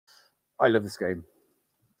I love this game.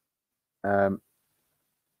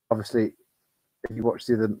 Obviously, if you watched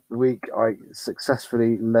the other week, I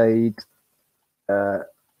successfully laid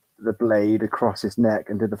the blade across his neck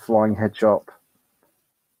and did a flying head chop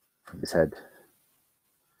from his head.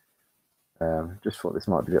 Just thought this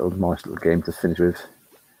might be a nice little game to finish with.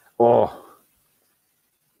 Oh,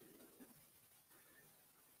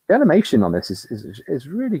 the animation on this is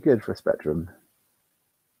really good for a Spectrum,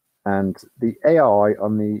 and the AI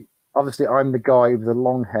on the obviously I'm the guy with the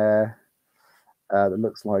long hair that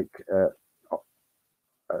looks like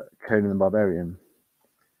Conan the Barbarian.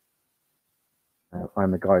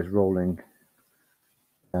 I'm the guy who's rolling.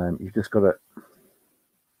 You've just got to.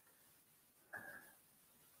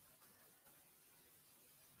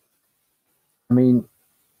 I mean,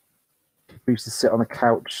 we used to sit on a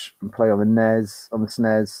couch and play on the NES, on the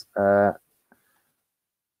SNES.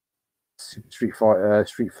 Street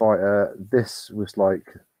Fighter. This was like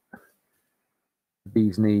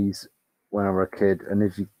bee's knees when I was a kid. And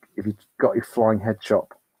if you got your flying head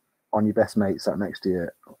chop on your best mate sat next to you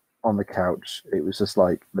on the couch, it was just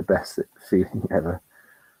like the best feeling ever.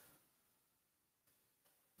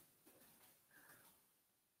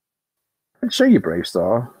 I'd show you Brave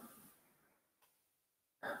Star.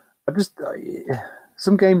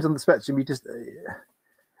 Some games on the Spectrum, you just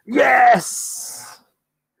yes,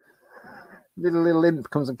 little imp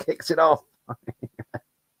comes and kicks it off.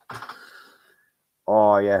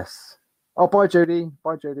 Oh yes. Oh, bye Jody.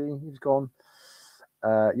 Bye Jody. He's gone.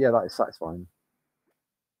 Yeah, that is satisfying.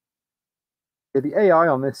 Yeah, the AI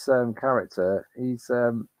on this character, he's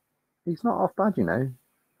not half bad, you know.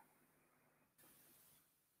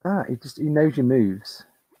 He knows your moves.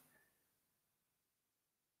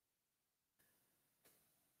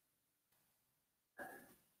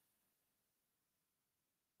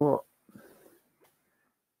 What?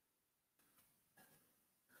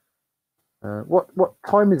 What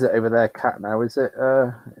time is it over there, Cat? Now is it?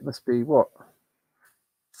 It must be what?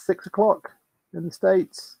 6 o'clock in the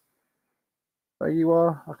States. Where you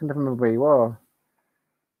are? I can never remember where you are.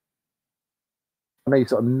 I know you're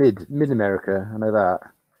sort of mid America. I know that.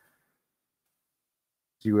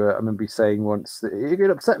 I remember you saying once that it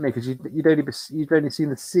upset me because you'd only seen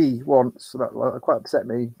the sea once, so that quite upset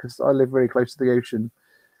me because I live very close to the ocean.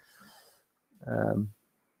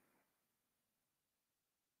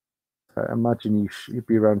 I imagine you'd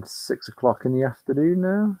be around 6 o'clock in the afternoon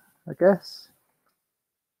now, I guess.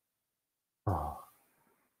 Oh,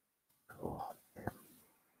 yeah.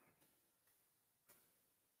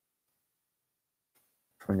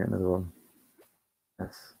 Try and get another one.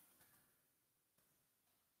 Yes.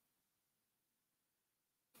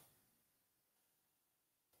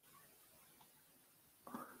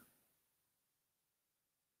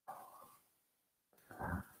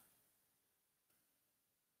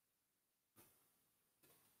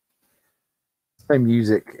 Same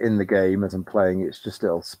music in the game as I'm playing. It's just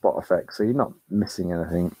little spot effects, so you're not missing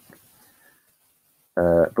anything.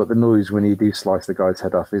 But the noise when you do slice the guy's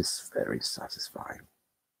head off is very satisfying.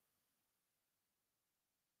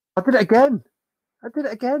 I did it again.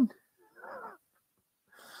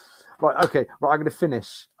 Right, okay. Right, I'm going to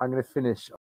finish.